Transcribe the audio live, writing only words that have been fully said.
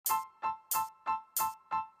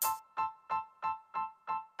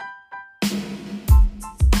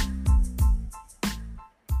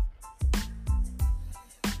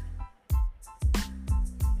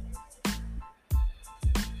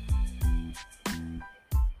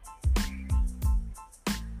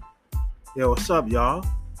Yo, what's up, y'all?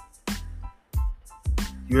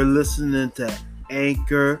 You're listening to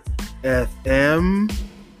Anchor FM,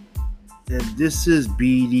 and this is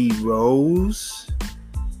BD Rose,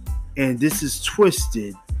 and this is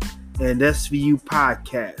Twisted, and SVU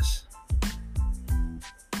Podcast.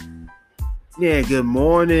 Yeah, good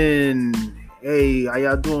morning. Hey, how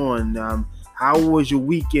y'all doing? How was your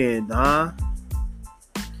weekend, huh?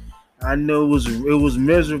 I know it was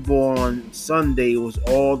miserable on Sunday. It was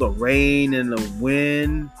all the rain and the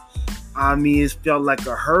wind. I mean, it felt like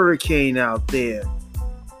a hurricane out there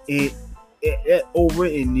over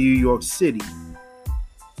in New York City.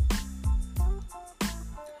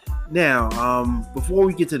 Now, before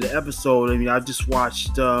we get to the episode, I just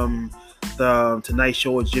watched the Tonight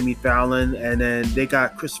Show with Jimmy Fallon, and then they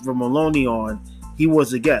got Christopher Maloney on. He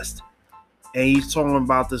was a guest, and he's talking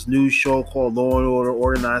about this new show called Law and Order: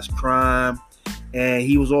 Organized Crime, and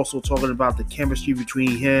he was also talking about the chemistry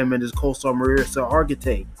between him and his co-star Marissa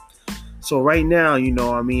Hargitay. So right now,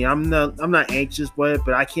 I'm not anxious, but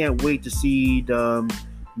I can't wait to see the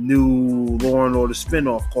new Law and Order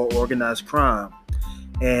spinoff called Organized Crime.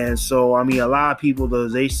 And so, a lot of people,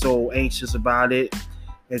 they so anxious about it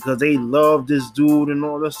because they love this dude and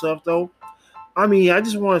all that stuff, though. I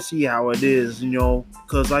just want to see how it is,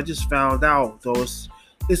 because I just found out, though,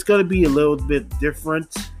 it's going to be a little bit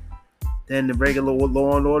different than the regular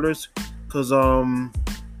Law and Orders, because they're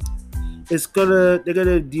going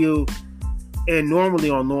to deal. And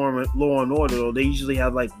normally on Law and Order, though, they usually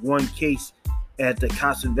have like one case that the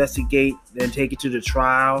cops investigate, then take it to the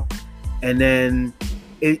trial, and then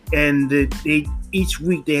each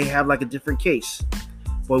week they have like a different case.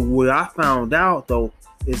 But what I found out though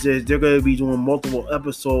is that they're going to be doing multiple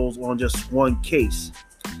episodes on just one case.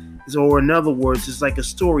 So in other words, it's like a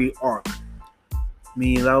story arc.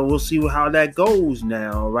 We'll see how that goes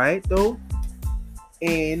now, right? Though,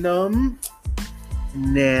 and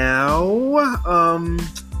now,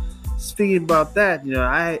 speaking about that,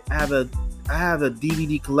 I have a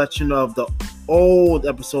DVD collection of the old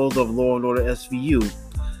episodes of Law and Order SVU.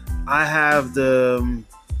 I have the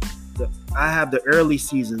early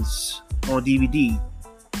seasons on DVD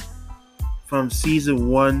from season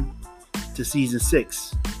 1 to season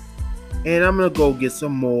 6, and I'm gonna go get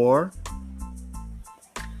some more.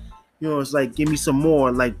 It's like, give me some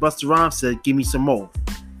more. Like Busta Rhymes said, give me some more.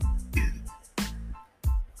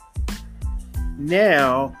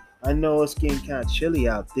 Now, I know it's getting kind of chilly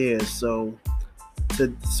out there, so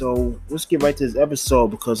let's get right to this episode,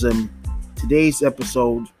 because today's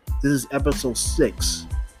episode, this is episode 6,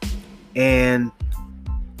 and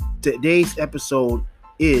today's episode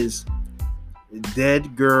is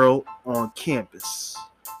Dead Girl on Campus.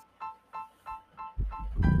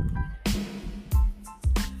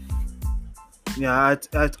 Yeah,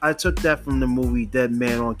 I took that from the movie Dead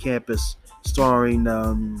Man on Campus, starring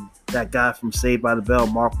that guy from Saved by the Bell,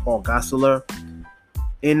 Mark Paul Gosselaar.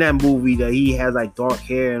 In that movie, that he had like dark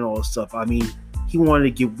hair and all this stuff. He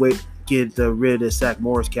wanted to get rid of the Zach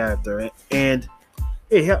Morris character, and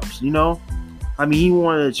it helps, He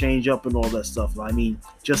wanted to change up and all that stuff.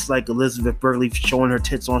 Just like Elizabeth Berkley showing her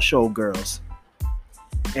tits on Showgirls.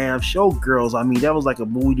 And Showgirls, that was like a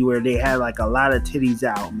movie where they had like a lot of titties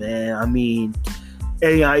out, man.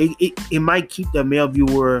 It might keep the male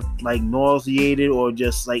viewer like nauseated or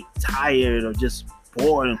just like tired or just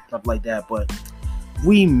bored and stuff like that. But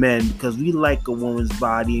we men, because we like a woman's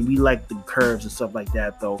body and we like the curves and stuff like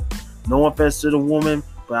that, though. No offense to the woman,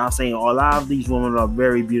 but I'm saying a lot of these women are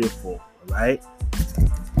very beautiful. All right.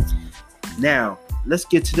 Now let's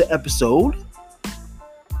get to the episode.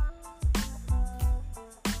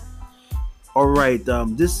 All right.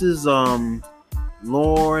 This is Law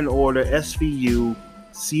and Order SVU.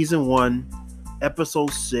 Season 1,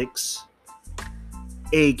 Episode 6,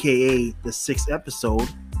 aka the 6th episode.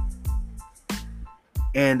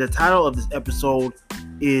 And the title of this episode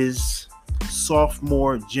is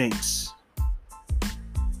Sophomore Jinx.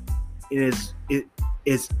 It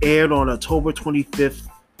is aired on October 25th,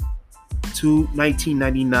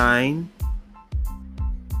 1999.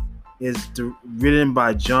 It's written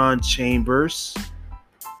by John Chambers,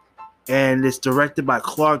 and it's directed by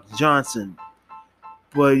Clark Johnson.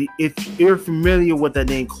 But if you're familiar with that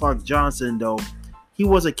name, Clark Johnson, though, he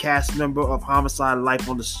was a cast member of Homicide: Life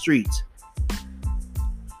on the Street.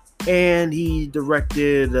 And he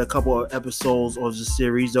directed a couple of episodes of the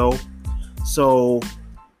series, though. So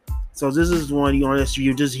this is one on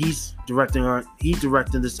SVU. He's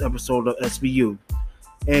directing this episode of SVU.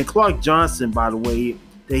 And Clark Johnson, by the way,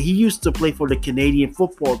 that he used to play for the Canadian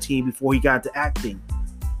football team before he got into acting.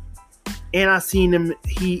 And I seen him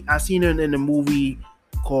in the movie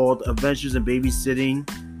called Adventures in Babysitting.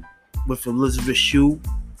 with Elizabeth Shue,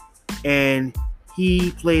 and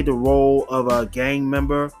he played the role of a gang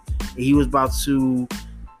member. He was about to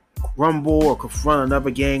rumble or confront another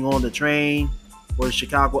gang on the train or the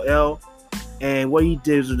Chicago L. And what he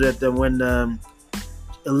did was that when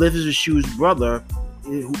Elizabeth Shue's brother,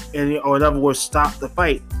 or in other words, stopped the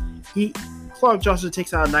fight, Clark Johnson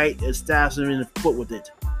takes out a knife and stabs him in the foot with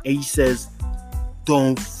it. And he says,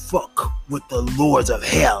 "Don't fuck with the lords of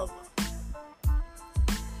hell."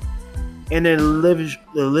 And then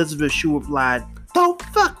Elizabeth Shue replied, "Don't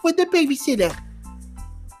fuck with the babysitter."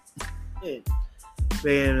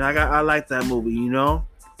 Man, I like that movie, you know?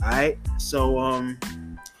 Alright? So,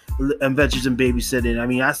 Adventures in Babysitting. I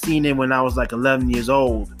mean, I seen it when I was like 11 years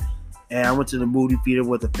old. And I went to the movie theater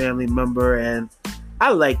with a family member, and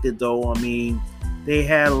I liked it though. I mean, they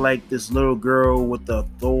had like this little girl with the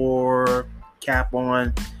Thor cap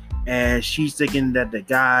on, and she's thinking that the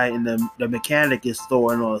guy and the mechanic is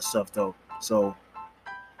Thor and all that stuff though. So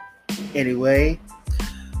anyway,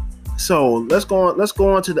 so let's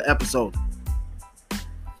go on to the episode.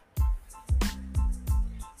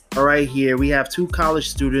 All right, here we have two college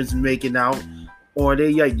students making out, or they're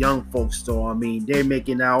young folks though. I mean, they're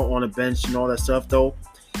making out on a bench and all that stuff though.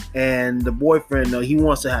 And the boyfriend, he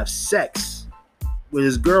wants to have sex with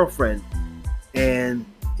his girlfriend, and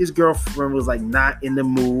his girlfriend was like not in the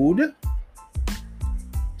mood.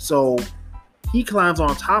 So he climbs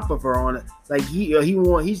on top of her on it, like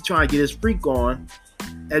he's trying to get his freak on,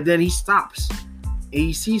 and then he stops and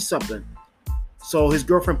he sees something. So his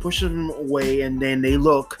girlfriend pushes him away, and then they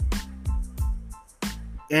look,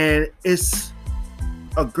 and it's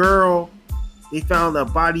a girl. They found the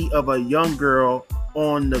body of a young girl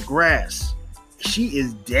on the grass. She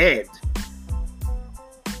is dead.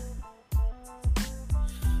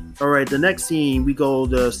 All right, the next scene, we go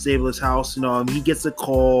to Stabler's house. He gets a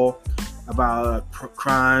call about a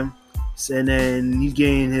crime, and then he's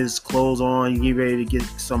getting his clothes on. He's getting ready to get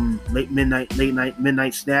some late night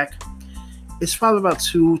midnight snack. It's probably about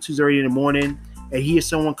 2:30 in the morning, and he hears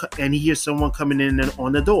someone coming in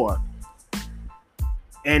on the door,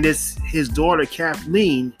 and it's his daughter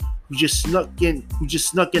Kathleen, who just snuck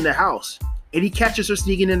in the house, and he catches her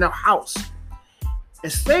sneaking in the house.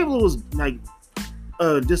 And Stabler was like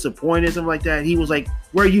disappointed, something like that. He was like,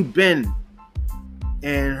 "Where you been?"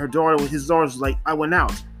 And his daughter was like, "I went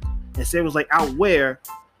out." And Stabler was like, "Out where?"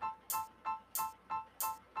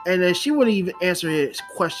 And then she wouldn't even answer his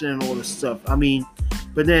question and all this stuff. I mean,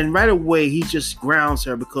 but then right away he just grounds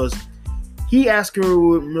her, because he asked her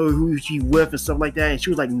who she with and stuff like that, and she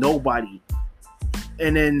was like, "Nobody."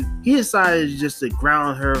 And then he decided just to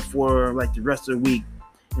ground her for like the rest of the week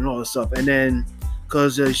and all this stuff. And then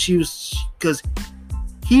because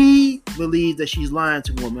he believed that she's lying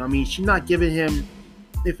to him. I mean, she's not giving him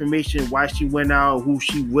information why she went out, who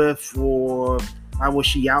she with, or why was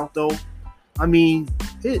she out though. I mean,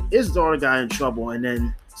 his daughter got in trouble, and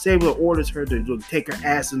then Stabler orders her to take her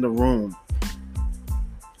ass in the room,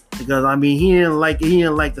 because I mean he didn't like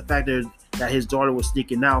the fact that his daughter was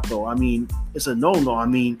sneaking out though. I mean, it's a no. I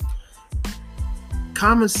mean,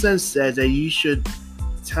 common sense says that you should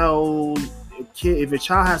tell a kid, if a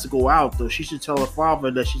child has to go out though, she should tell her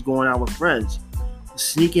father that she's going out with friends.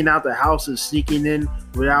 Sneaking out the house and sneaking in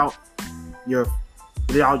without your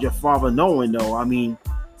father knowing though, I mean,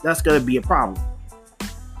 that's gonna be a problem.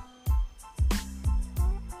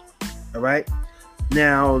 All right.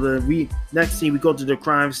 Now next scene, we go to the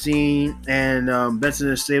crime scene, and Benson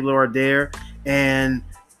and Stabler are there, and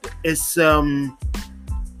it's and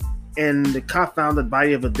the cop found the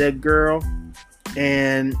body of a dead girl,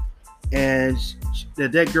 and the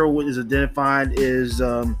dead girl is identified as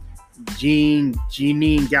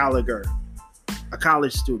Jeanine Gallagher, a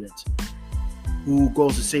college student who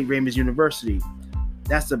goes to St. Raymond's University.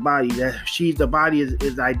 That's the body. The body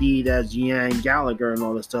is ID'd as Jeanine Gallagher and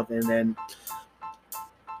all this stuff. And then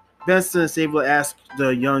Benson and Stabler asked the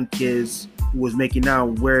young kids who was making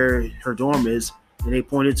out where her dorm is, and they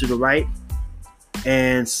pointed to the right.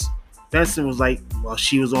 And Benson was like, "Well,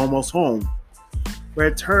 she was almost home." But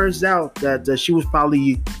it turns out that she was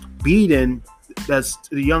probably beaten. That's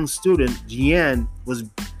the young student, Jeanne, was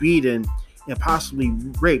beaten and possibly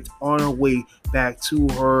raped on her way back to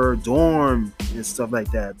her dorm and stuff like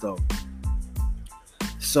that though.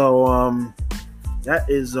 So that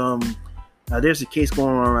is now there's a case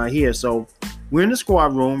going on right here. So we're in the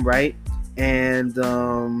squad room, right? And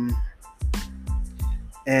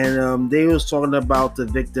they was talking about the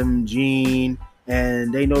victim Jean,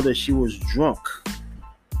 and they know that she was drunk.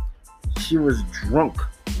 She was drunk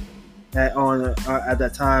at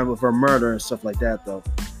that time of her murder and stuff like that though.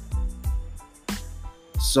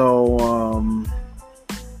 So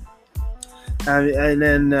And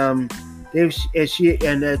then and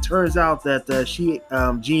it turns out that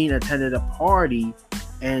Jean attended a party,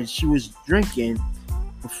 and she was drinking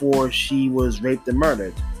before she was raped and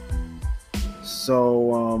murdered.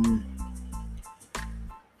 So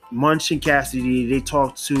Munch and Cassidy, they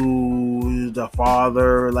talk to the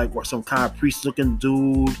father, like, or some kind of priest-looking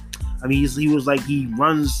dude. I mean, he was like, he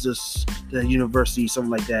runs the university,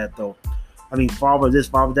 something like that, though. I mean, father this,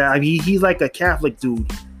 father that. I mean, he's like a Catholic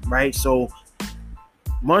dude, right? So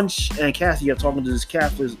Munch and Cassidy are talking to this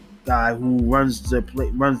Catholic guy who runs the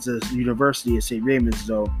university at St. Raymond's,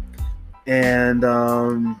 though, and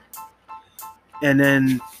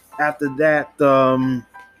then after that,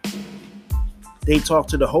 they talk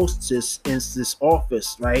to the hostess in this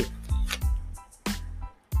office, right?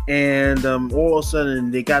 And all of a sudden,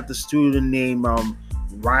 they got the student named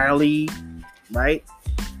Riley, right?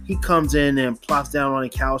 He comes in and plops down on the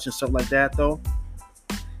couch and stuff like that, though.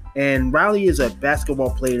 And Riley is a basketball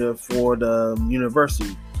player for the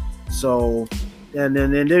university. So, and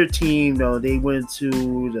then in their team, though, they went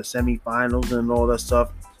to the semifinals and all that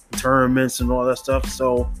stuff, tournaments and all that stuff.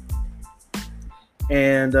 So,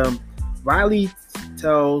 and Riley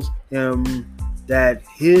tells him that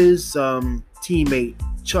his teammate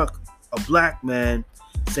Chuck, a black man,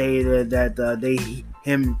 say that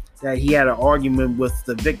he had an argument with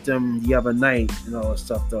the victim the other night and all that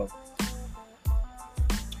stuff, though.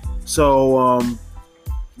 So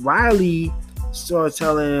Riley starts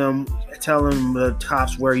telling the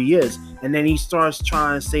cops where he is, and then he starts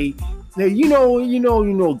trying to say, you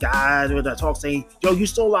know, guys with that talk saying, yo, you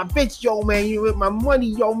stole our bitch, yo, man, you with my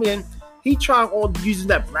money, yo, man. He trying all using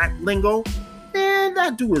that black lingo. Man,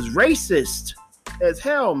 that dude is racist as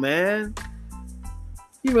hell, man.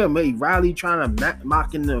 You remember Riley trying to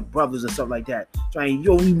mocking the brothers and stuff like that. Trying,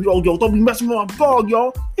 yo, don't be messing with my dog,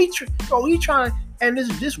 yo. He trying, and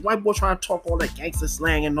this white boy trying to talk all that gangster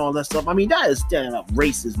slang and all that stuff. I mean, that is standing up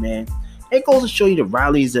racist, man. It goes to show you that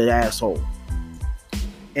Riley's an asshole.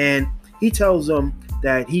 And he tells them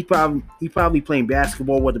that he probably playing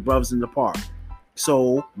basketball with the brothers in the park.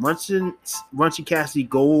 So Munch and Cassidy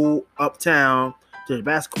go uptown to the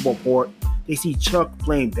basketball court. They see Chuck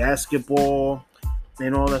playing basketball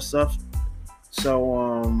and all that stuff.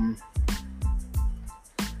 So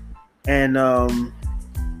and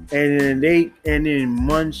then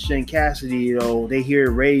Munch and Cassidy, though, they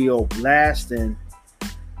hear radio blasting,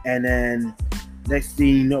 and then next thing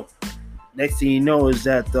you know is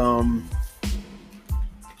that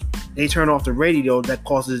they turn off the radio. That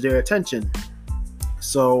causes their attention.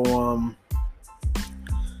 So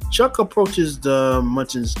Chuck approaches the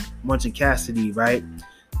Munch and Cassidy, right?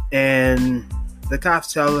 And the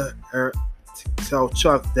cops tell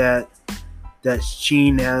Chuck that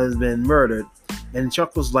Sheen has been murdered. And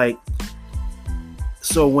Chuck was like,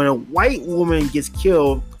 so when a white woman gets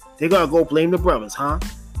killed, they're gonna go blame the brothers, huh?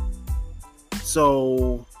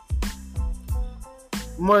 So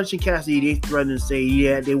Munch and Cassidy, they threaten and say,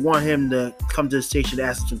 yeah, they want him to come to the station to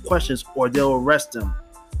ask some questions or they'll arrest him.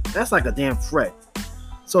 That's like a damn threat.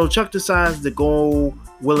 So Chuck decides to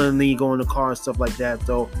willingly go in the car and stuff like that,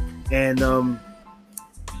 though. And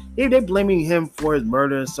they're blaming him for his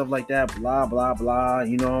murder and stuff like that, blah, blah, blah,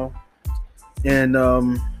 you know. And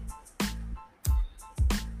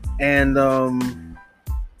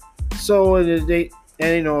so they,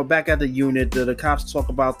 and you know, back at the unit, the cops talk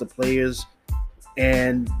about the players,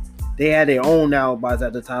 and they had their own alibis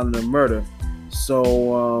at the time of the murder.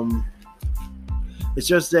 So it's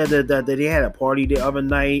just that they had a party the other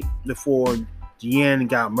night before Deanne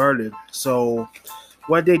got murdered. So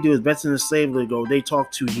what they do is Benson and Stabler they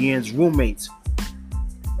talk to Deanne's roommates,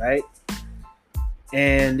 right?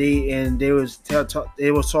 And they was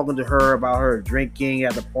talking to her about her drinking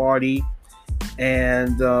at the party,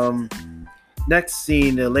 and next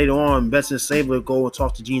scene later on, Benson and Stabler go and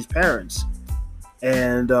talk to Jean's parents,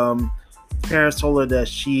 and parents told her that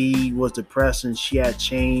she was depressed and she had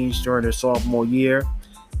changed during her sophomore year,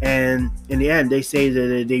 and in the end, they say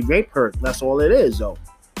that they raped her. That's all it is, though.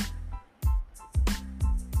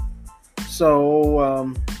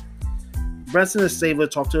 So Benson and Stabler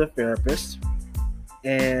talked to a therapist,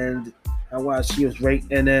 and while she was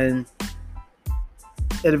raped, and then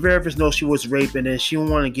the therapist knows she was raped, and then she didn't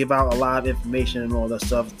want to give out a lot of information and all that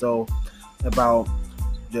stuff, so about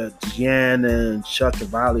the Jan and Chuck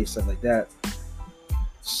and Riley, stuff like that.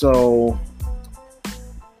 So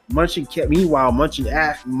Munch and Cassidy,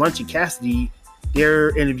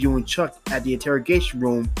 they're interviewing Chuck at the interrogation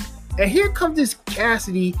room, and here comes this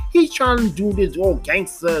Cassidy. He's trying to do this old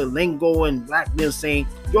gangster lingo and blackmail, saying,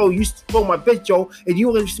 "Yo, you stole my bitch, yo, and you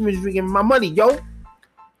only see me drinking my money, yo."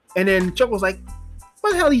 And then Chuck was like,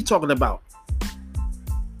 "What the hell are you talking about?"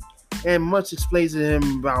 and Munch explains to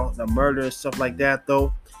him about the murder and stuff like that,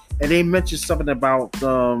 though. And they mention something about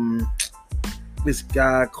this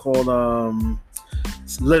guy called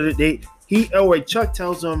Chuck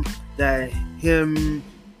tells him that him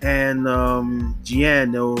and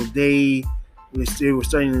Jian, though they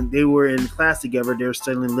were in class together. They were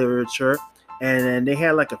studying literature, and then they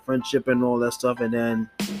had like a friendship and all that stuff. And then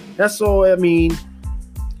that's all. I mean,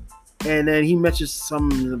 and then he mentions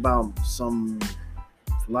something about some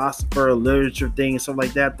philosopher, literature thing, and stuff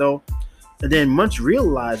like that, though. And then Munch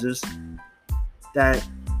realizes that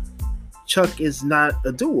Chuck is not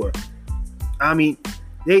a doer. I mean,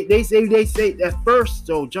 they say at first,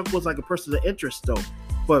 though, Chuck was like a person of interest, though.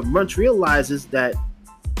 But Munch realizes that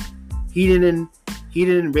he didn't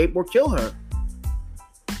rape or kill her.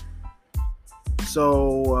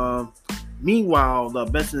 So meanwhile, the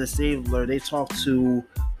Benson and Stabler, they talk to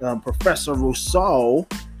Professor Rousseau,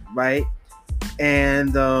 right?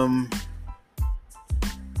 And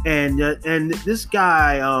this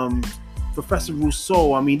guy, Professor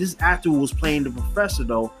Rousseau, I mean, this actor who was playing the professor,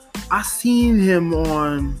 though, I seen him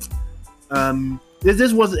on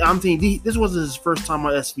this wasn't his first time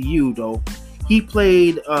on SVU, though. He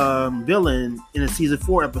played villain in a season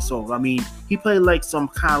 4 episode. I mean, he played like some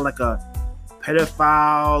kind of like a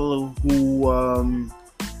pedophile who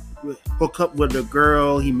hooked up with a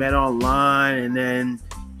girl he met online, and then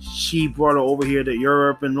she brought her over here to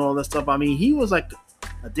Europe and all that stuff. I mean, he was like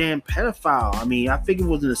a damn pedophile. I mean, I think it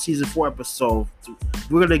was in a season 4 episode.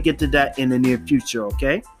 We're gonna get to that in the near future,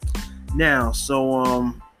 okay? Now,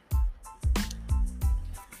 so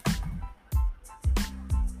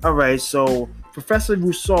all right, so Professor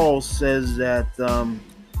Rousseau says that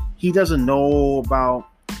he doesn't know about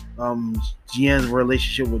Jian's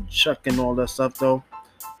relationship with Chuck and all that stuff, though.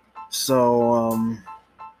 So,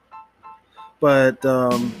 but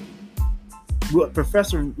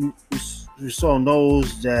Professor Rousseau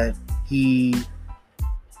knows that he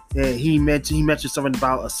mentioned something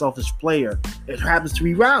about a selfish player. It happens to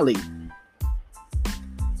be Riley.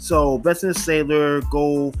 So Benson and Stabler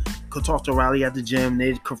go talk to Riley at the gym.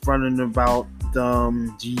 They confront him about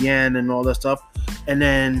Jian and all that stuff. And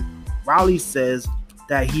then Riley says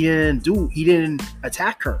that he didn't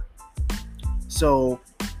attack her. So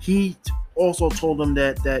he also told them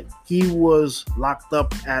that he was locked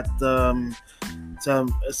up at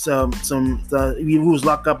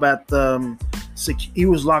he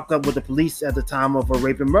was locked up with the police at the time of a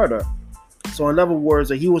rape and murder. So in other words,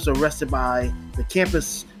 that he was arrested by the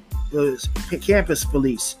campus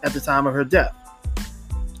police at the time of her death.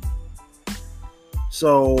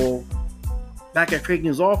 So back at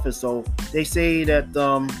Kragen's office, so they say that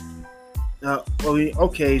so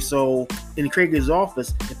in Kragen's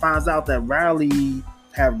office, it finds out that Riley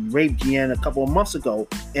had raped Jian a couple of months ago,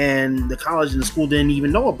 and the college and the school didn't even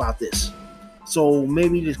know about this. So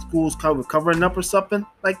maybe the school's covering up or something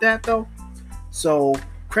like that, though. So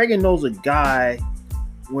Kragen knows a guy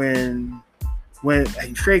when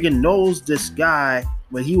Kragen knows this guy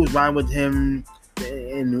when he was riding with him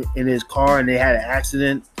in his car and they had an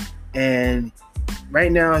accident, and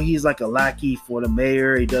right now he's like a lackey for the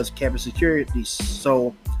mayor. He does campus security.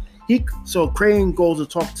 So Kragen goes to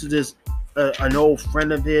talk to this an old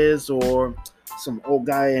friend of his or some old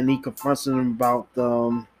guy, and he confronts him about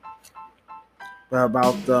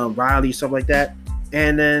Riley, stuff like that.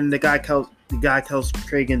 And then the guy tells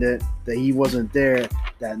Kragen that he wasn't there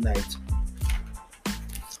that night.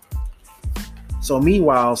 So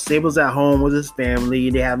meanwhile, Stabler's at home with his family.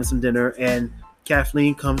 They're having some dinner, and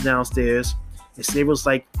Kathleen comes downstairs, and Stabler's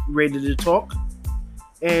like ready to talk,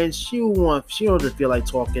 and she doesn't feel like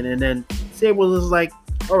talking. And then Stabler is like,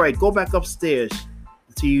 "All right, go back upstairs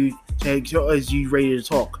until you ready to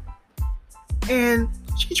talk." And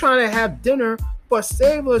she's trying to have dinner, but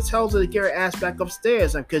Stabler tells her to get her ass back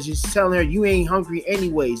upstairs because he's telling her you ain't hungry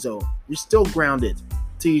anyways, though. You're still grounded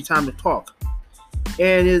till your time to talk.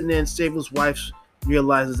 And then Stabler's wife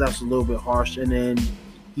realizes that's a little bit harsh, and then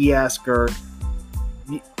he asks her,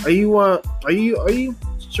 "Are you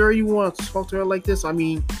sure you want to talk to her like this?" I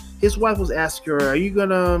mean, his wife was asking her, why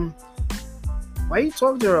are you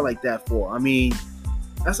talking to her like that for? I mean,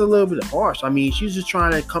 that's a little bit harsh. I mean, she's just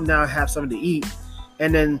trying to come down and have something to eat,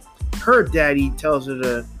 and then her daddy tells her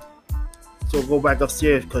to go back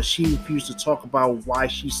upstairs because she refused to talk about why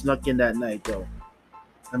she snuck in that night, though.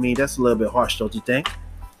 I mean, that's a little bit harsh, don't you think?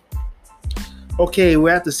 Okay,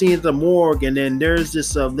 we're at the scene at the morgue, and then there's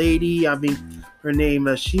this lady. I mean, her name,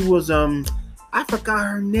 she was I forgot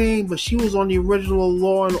her name, but she was on the original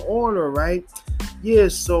Law and Order, right? Yeah.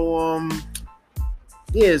 So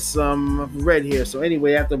I've read here. So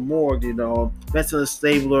anyway, at the morgue, Benson and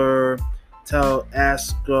Stabler,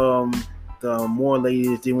 ask the Moore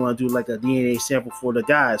lady if they want to do like a DNA sample for the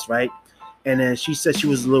guys, right? And then she said she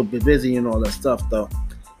was a little bit busy and all that stuff though,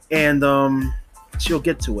 and she'll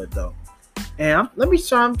get to it though. And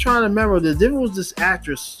I'm trying to remember there was this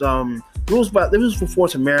actress. It was before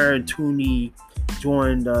Tamara and Tooney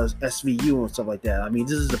joined SVU and stuff like that. I mean,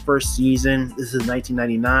 this is the first season. This is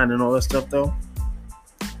 1999 and all that stuff though.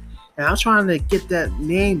 And I'm trying to get that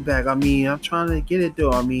name back. I mean, I'm trying to get it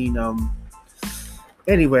though. I mean,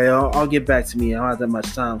 anyway, I'll get back to me. I don't have that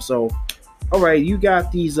much time. So, all right, you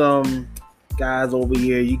got these guys over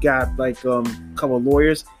here. You got like a couple of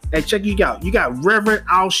lawyers. And check you out. You got Reverend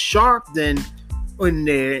Al Sharpton in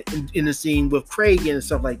there in the scene with Craig and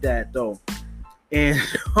stuff like that though. And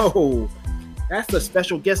that's the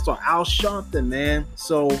special guest star, Al Sharpton, man.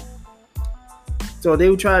 So they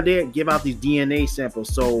would try to give out these DNA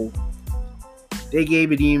samples. So they gave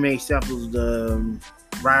the DNA samples to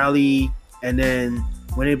Riley, and then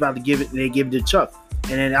when they about to give it, they give it to Chuck.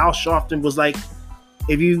 And then Al Sharpton was like,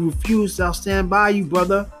 "If you refuse, I'll stand by you,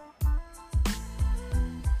 brother."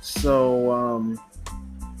 So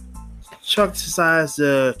Chuck decides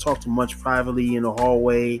to talk to Munch privately in the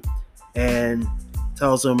hallway and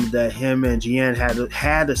tells him that him and Jeanne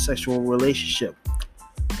had a sexual relationship.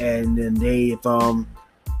 And then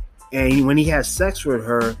and when he had sex with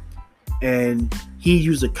her, and he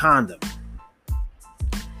used a condom.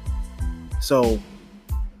 So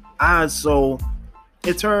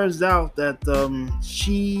it turns out that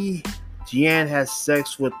Jeanne had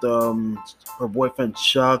sex with her boyfriend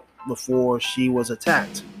Chuck before she was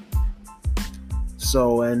attacked.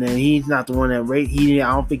 So, and then he's not the one that raped. I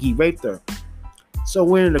don't think he raped her. So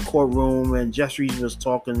we're in the courtroom, and Jeffries was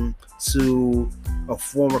talking to a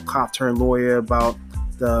former cop turned lawyer about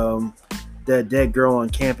the dead girl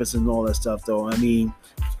on campus and all that stuff, though. I mean,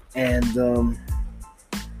 and then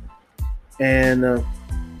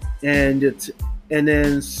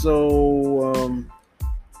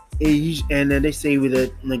they say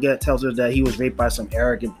that Nagette tells her that he was raped by some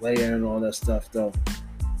arrogant player and all that stuff, though.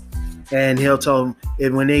 And he'll tell him,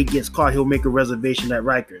 and when they gets caught, he'll make a reservation at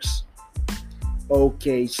Rikers.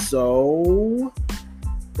 Okay, so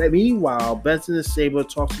meanwhile, Benson and Stabler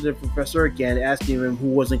talk to the professor again, asking him who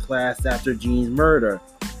was in class after Gene's murder.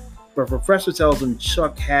 But the professor tells him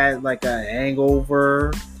Chuck had like a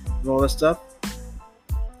hangover and all that stuff.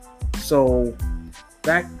 So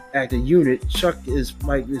back at the unit, Chuck is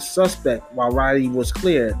like the suspect while Riley was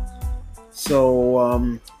cleared.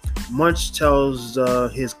 So Munch tells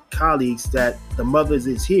his colleagues that the mother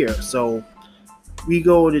is here. So we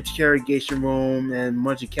go to the interrogation room, and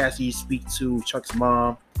Munch and Cassidy speak to Chuck's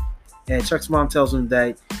mom. And Chuck's mom tells him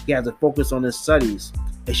that he has to focus on his studies.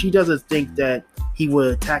 And she doesn't think that he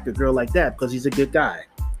would attack a girl like that because he's a good guy.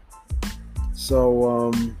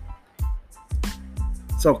 So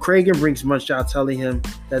Cragen brings Munch out, telling him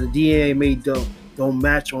that the DNA made don't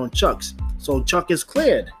match on Chuck's. So Chuck is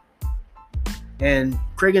cleared. And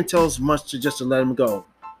Cragen tells Munch to let him go.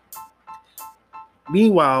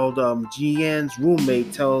 Meanwhile, Jeanne's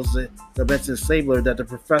roommate tells the Benson Stabler that the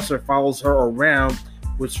professor follows her around,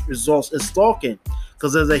 which results in stalking.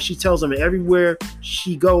 Because she tells him everywhere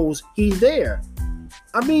she goes, he's there.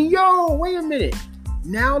 I mean, wait a minute.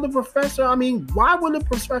 Now the professor, why would the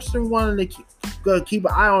professor want to keep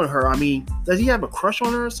an eye on her? I mean, does he have a crush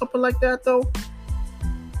on her or something like that, though?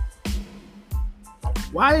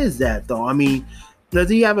 Why is that, though? I mean, does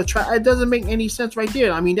he have it doesn't make any sense right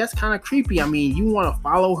there. I mean, that's kind of creepy. I mean, you want to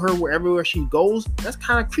follow her wherever she goes? That's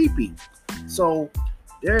kind of creepy. So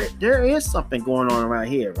there is something going on around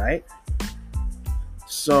here, right?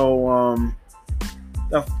 So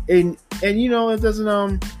and it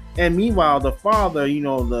doesn't and meanwhile the father,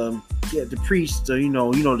 the priest,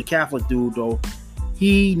 the Catholic dude, though,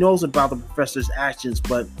 he knows about the professor's actions,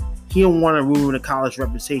 but he don't want to ruin the college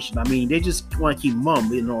reputation. I mean, they just want to keep mum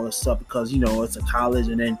and all this stuff because, it's a college,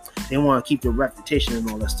 and then they want to keep their reputation and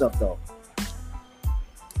all that stuff, though.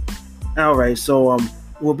 All right, so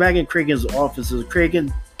we're back in Cragen's offices.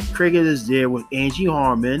 Cragen is there with Angie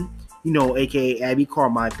Harmon, a.k.a. Abby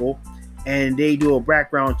Carmichael, and they do a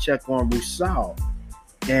background check on Roussel.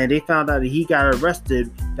 And they found out that he got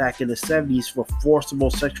arrested back in the 70s for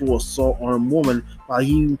forcible sexual assault on a woman while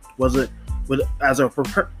he was as a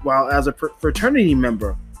fraternity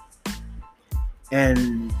member.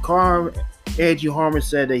 And Angie Harmon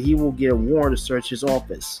said that he will get a warrant to search his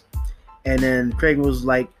office. And then Craig was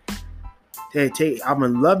like, "Hey, I'm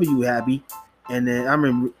in love with you, Abby." And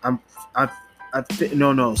then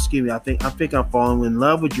excuse me. I think I'm falling in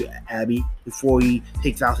love with you, Abby. Before he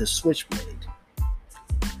takes out his switchblade.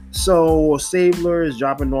 So Stabler is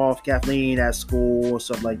dropping off Kathleen at school or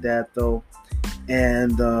stuff like that, though,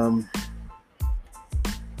 and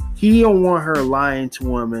he don't want her lying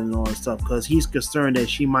to him and all that stuff because he's concerned that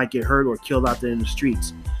she might get hurt or killed out there in the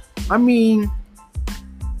streets. I mean,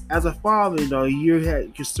 as a father, you're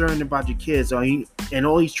concerned about your kids, and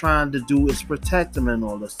all he's trying to do is protect them and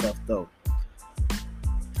all this stuff, though.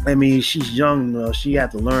 I mean, she's young, she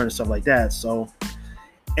had to learn and stuff like that. So,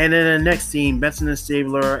 and then the next scene, Benson and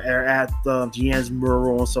Stabler are at GN's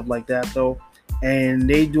mural and stuff like that, though, and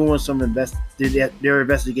they doing some they're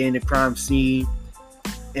investigating the crime scene,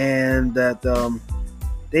 and that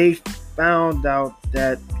they found out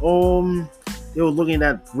that they were looking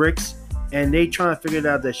at bricks, and they trying to figure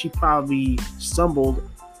out that she probably stumbled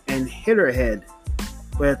and hit her head.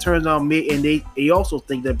 But it turns out, and they also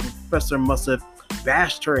think that the professor must have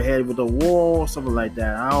bashed her head with a wall or something like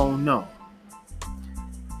that. I don't know.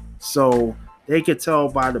 So they could tell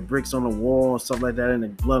by the bricks on the wall and stuff like that, and the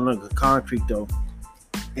blood on the concrete, though.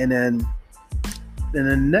 And then in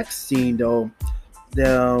the next scene, though,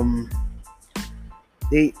 they're in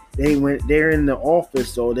the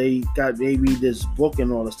office, so they read this book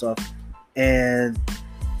and all the stuff, and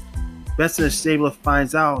Benson and Stabler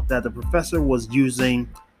finds out that the professor was using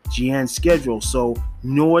GN's schedule. So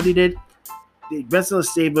you know what he did? Benson and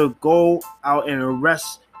Stabler go out and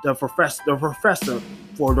arrest the professor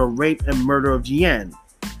for the rape and murder of GN.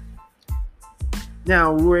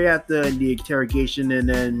 Now we're at the interrogation,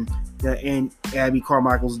 and then Abby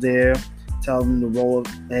Carmichael's there, telling him to roll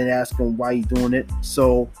and ask him why he's doing it.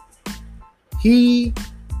 So he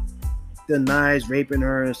denies raping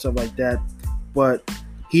her and stuff like that, but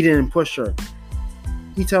he didn't push her.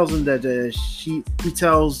 He tells them that he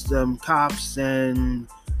tells them cops and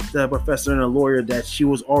the professor and the lawyer that she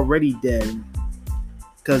was already dead,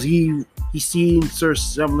 because he seen Sir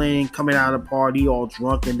Summerlin coming out of the party all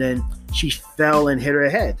drunk, and then she fell and hit her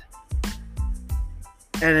head.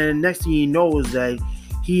 And then the next thing he knows that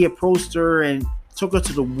he approached her and took her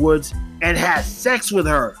to the woods and had sex with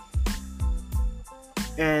her.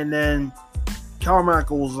 And then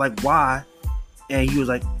Carmichael was like, why? And he was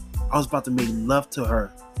like, I was about to make love to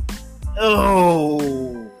her.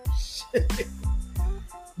 Oh, shit.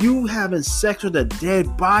 You having sex with a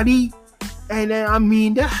dead body? And then, I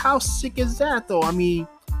mean, how sick is that, though? I mean,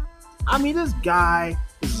 this guy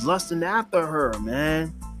is lusting after her,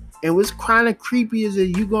 man. And what's kind of creepy is that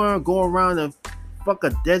you gonna go around and fuck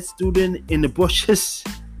a dead student in the bushes.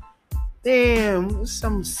 Damn, what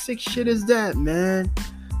some sick shit is that, man?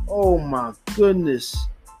 Oh my goodness.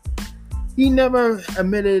 He never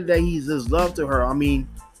admitted that he's just love to her. I mean,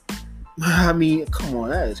 come on,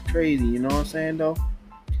 that is crazy. You know what I'm saying, though?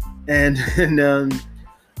 And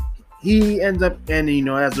he ends up, and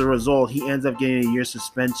as a result, he ends up getting a year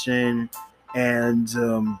suspension, and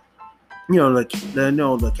the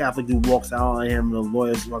Catholic dude walks out on him, the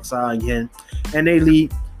lawyer walks out again, and they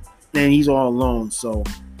leave, and he's all alone. So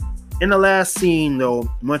in the last scene, though,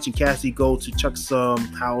 Munch and Cassie go to Chuck's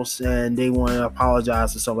house, and they want to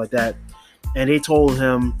apologize and stuff like that, and they told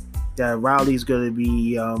him that Riley's gonna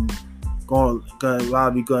be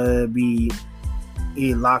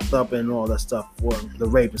locked up and all that stuff for the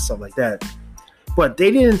rape and stuff like that. But they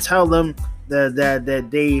didn't tell them that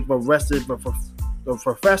they've arrested the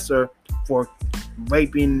professor for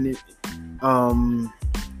raping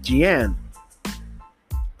GN.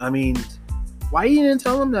 I mean, why you didn't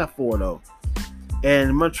tell him that for, though?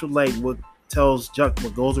 And much like what tells Chuck,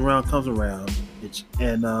 what goes around comes around.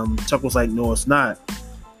 And Chuck was like, no, it's not.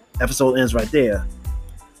 Episode ends right there.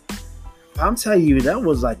 I'm telling you, that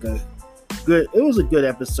was like it was a good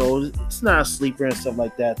episode. It's not a sleeper and stuff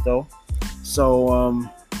like that, though. So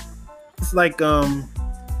it's like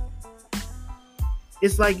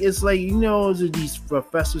these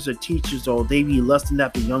professors or teachers, or they be lusting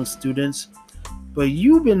after young students. But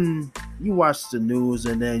you watch the news,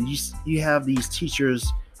 and then you have these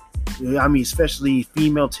teachers. I mean, especially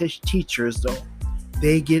female teachers, though,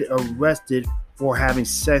 they get arrested for having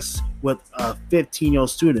sex with a 15-year-old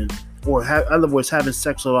student, or in other words, having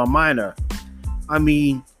sex with a minor. I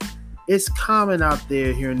mean, it's common out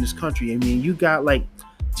there here in this country. I mean, you got like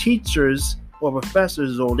teachers or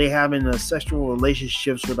professors, or they having sexual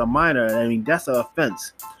relationships with a minor. I mean, that's an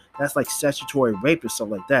offense. That's like statutory rape or stuff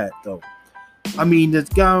like that, though. I mean,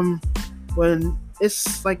 when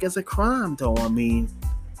it's a crime, though. I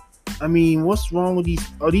mean, what's wrong with these?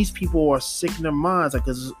 Oh, these people are sick in their minds, like,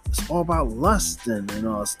 cause it's all about lusting and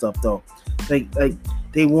all that stuff, though. Like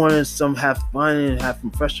they wanted some have fun and have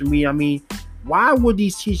some fresh meat. I mean, why would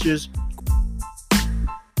these teachers